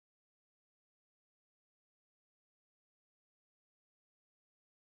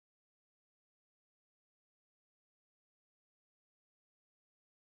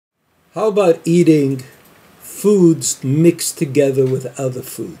How about eating foods mixed together with other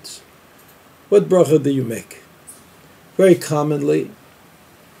foods? What bracha do you make? Very commonly,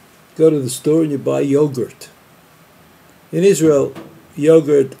 go to the store and you buy yogurt. In Israel,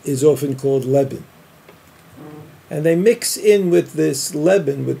 yogurt is often called leben. And they mix in with this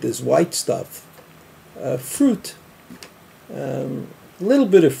leben, with this white stuff, fruit, a little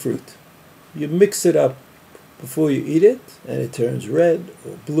bit of fruit. You mix it up before you eat it, and it turns red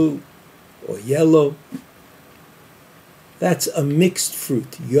or blue or yellow. That's a mixed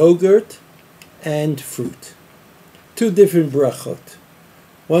fruit, yogurt and fruit. Two different brachot.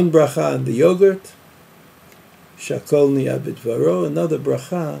 One bracha on the yogurt, shakol niya b'dvaro, another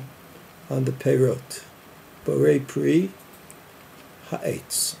bracha on the perot, borei pri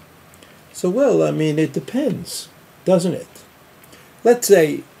ha'etz. So, it depends, doesn't it? Let's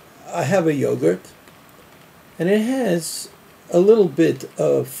say I have a yogurt, and it has a little bit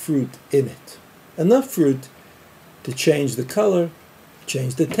of fruit in it. Enough fruit to change the color,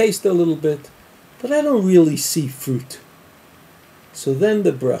 change the taste a little bit, but I don't really see fruit. So then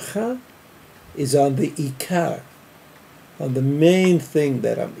the bracha is on the ikar, on the main thing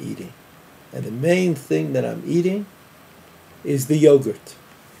that I'm eating. And the main thing that I'm eating is the yogurt.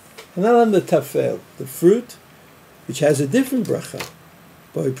 And not on the tafel, the fruit, which has a different bracha,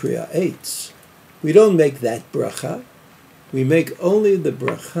 borei pri ha'etz. We don't make that bracha. We make only the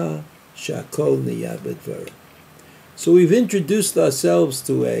bracha shakol niya b'dvaro. So we've introduced ourselves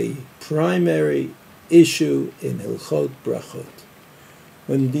to a primary issue in Hilchot Brachot.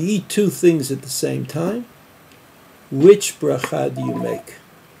 When you eat two things at the same time, which bracha do you make?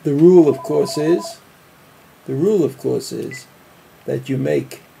 The rule, of course, is that you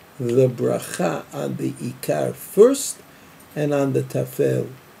make the bracha on the ikar first and on the tafel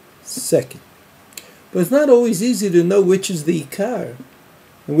second. But it's not always easy to know which is the ikar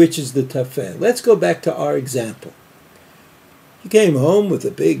and which is the tafel. Let's go back to our example. You came home with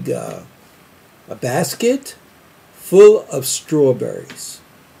a big a basket full of strawberries.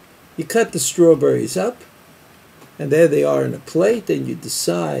 You cut the strawberries up, and there they are in a plate, and you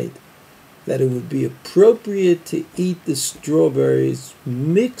decide that it would be appropriate to eat the strawberries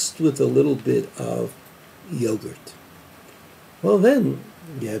mixed with a little bit of yogurt. Well, then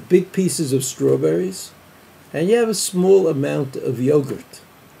you have big pieces of strawberries, and you have a small amount of yogurt.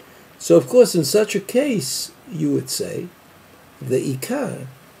 So, of course, in such a case, you would say, the ikar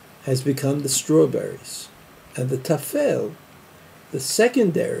has become the strawberries, and the tafel, the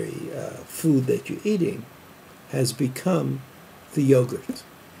secondary food that you're eating, has become the yogurt.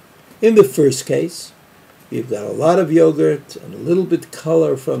 In the first case, you've got a lot of yogurt and a little bit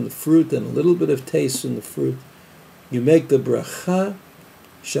color from the fruit and a little bit of taste from the fruit. You make the bracha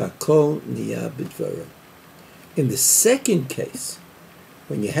shakol niya b'dvaro. In the second case,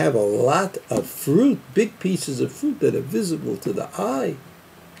 when you have a lot of fruit, big pieces of fruit that are visible to the eye,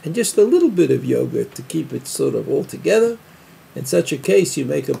 and just a little bit of yogurt to keep it sort of all together, in such a case you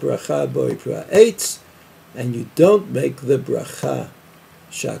make a bracha borei pri ha'etz, and you don't make the bracha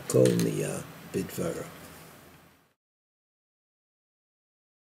shakol niya b'dvaro.